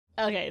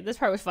okay, this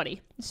part was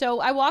funny. So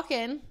I walk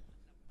in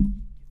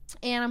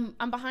and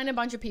I'm behind a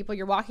bunch of people.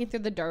 You're walking through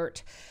the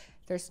dirt.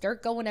 There's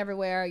dirt going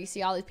everywhere. You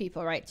see all these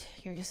people, right?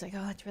 You're just like,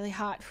 oh, it's really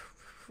hot,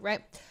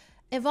 right?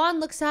 Yvonne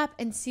looks up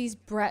and sees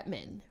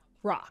Bretman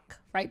rock,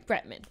 right?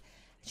 Bretman.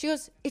 She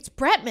goes, it's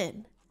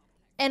Bretman.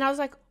 And I was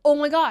like, oh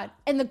my God.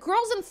 And the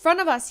girls in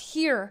front of us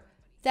hear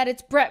that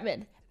it's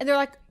Bretman. And they're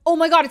like, oh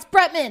my God, it's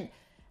Bretman.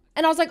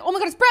 And I was like, oh my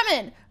God, it's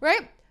Bretman,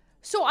 right?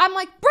 So I'm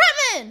like,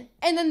 Bretman!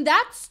 And then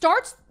that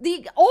starts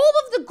all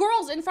of the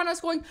girls in front of us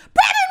going,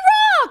 Bretman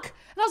rock!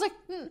 And I was like,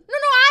 no,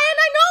 I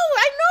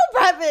know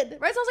Bretman,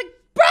 right? So I was like,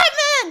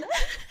 Bretman!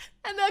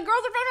 And the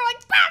girls in front of me are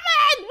like,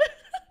 Bretman!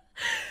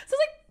 So I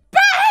was like,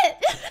 Bretman!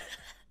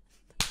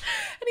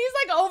 And he's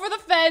like over the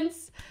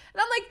fence.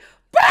 And I'm like,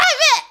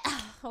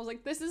 Bretman! I was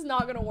like, this is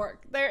not gonna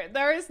work.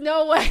 There is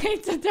no way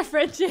to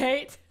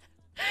differentiate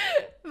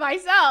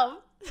myself.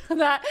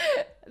 that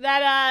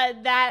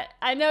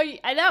I know,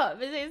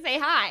 say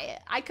hi.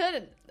 I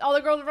couldn't. All the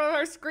girls in front of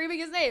her screaming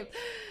his name.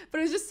 But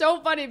it was just so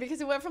funny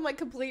because it went from like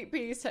complete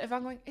peace to if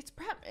I'm going, it's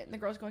Bretman. And the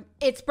girls going,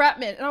 it's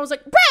Bretman. And I was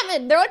like,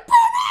 Bretman! They're like,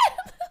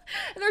 Bretman!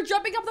 And they're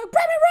jumping up, they're like,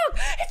 Bretman rock!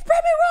 It's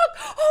Bretman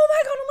rock! Oh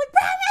my God, I'm like,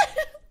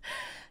 Bretman!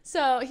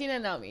 So he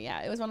didn't know me.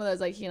 Yeah, it was one of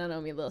those like, he didn't know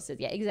me little sis.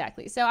 Yeah,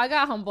 exactly. So I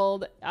got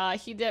humbled.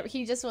 He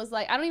just was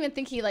like, I don't even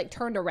think he like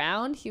turned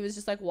around. He was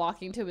just like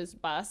walking to his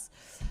bus.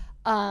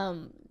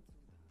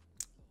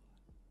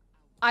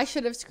 I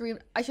should have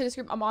screamed,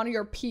 I'm on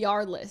your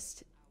PR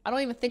list. I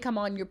don't even think I'm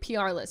on your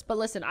PR list. But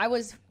listen, I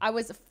was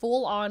a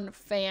full on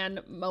fan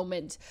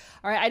moment.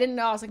 All right. I didn't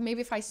know. I was like, maybe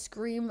if I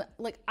scream,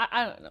 like,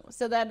 I don't know.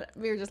 So then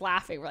we were just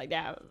laughing. We're like,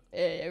 yeah,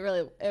 it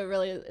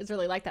really is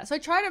really like that. So I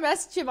tried to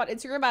message him on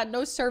Instagram about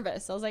no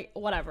service. I was like,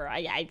 whatever.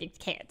 I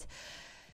can't.